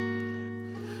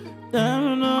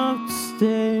Down off the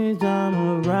stage, I'm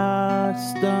a rock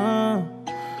star.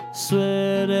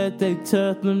 Swear that they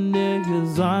took them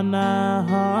niggas on that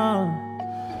hard.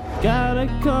 Got a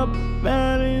couple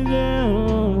baddies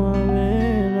on my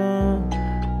radar.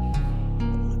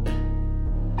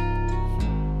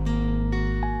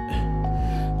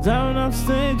 Down off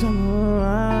stage, I'm a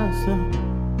rock star.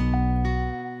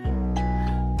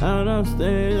 Down off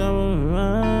stage, I'm a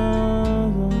rock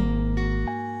star.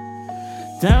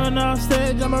 Down off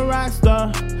stage, I'm a rock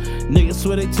star. Niggas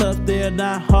swear they tough, they're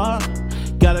not hard.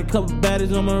 Got a couple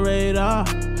baddies on my radar.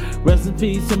 Rest in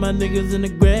peace to my niggas in the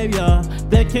graveyard.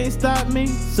 They can't stop me,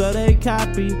 so they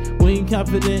copy. We ain't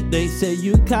confident, they say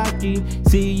you cocky.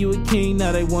 See you a king,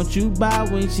 now they want you by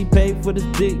when she paid for this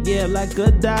dick, yeah, like a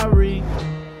dowry.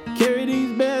 Carry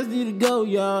these bags, need to go,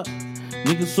 y'all.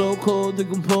 Niggas so cold, they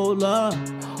can pull up.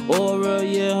 Aura,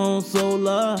 yeah, on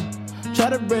solar.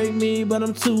 Try to break me, but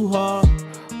I'm too hard.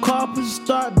 Car push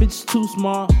start, bitch too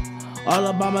smart. All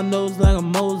up on my nose like a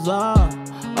Mozart.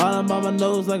 All up on my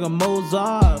nose like a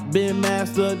Mozart. Been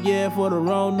masked up, yeah, for the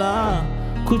Rona.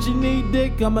 Coochie need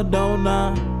dick, I'm a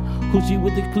donor. Coochie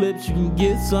with the clips, you can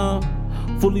get some.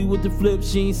 Fully with the flip,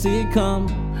 she ain't see it come.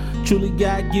 Truly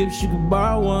got gifts, you can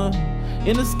borrow one.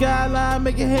 In the skyline,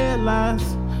 making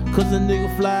headlines. Cause a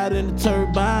nigga fly in the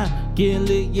turbine. Getting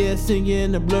lit, yeah,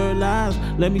 singing the blurred lines.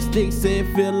 Let me stick, say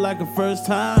it feel like a first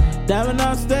time. Diving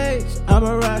on stage, I'm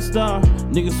a rock star.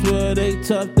 Niggas swear they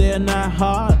tough, they're not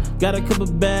hard. Got a couple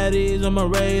baddies on my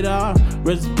radar.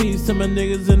 Rest in peace to my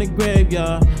niggas in the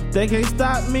graveyard. They can't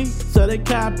stop me, so they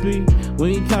copy.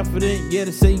 We ain't confident, yeah,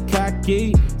 they say you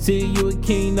cocky. See you a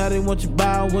king, now they want you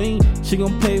by a wing. She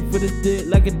gon' pay for this dick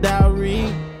like a dowry.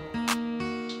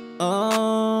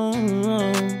 Oh,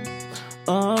 yeah.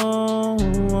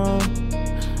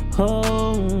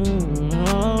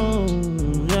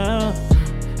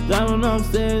 Diving off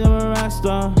stage, I'm a rock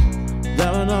star.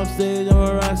 Diving off stage, I'm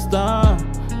a rock star.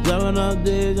 Diving off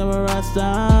stage, I'm a rock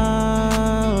star.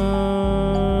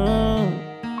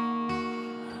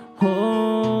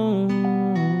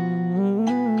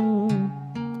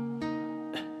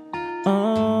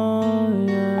 Oh,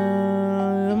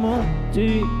 yeah, I'm a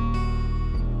G.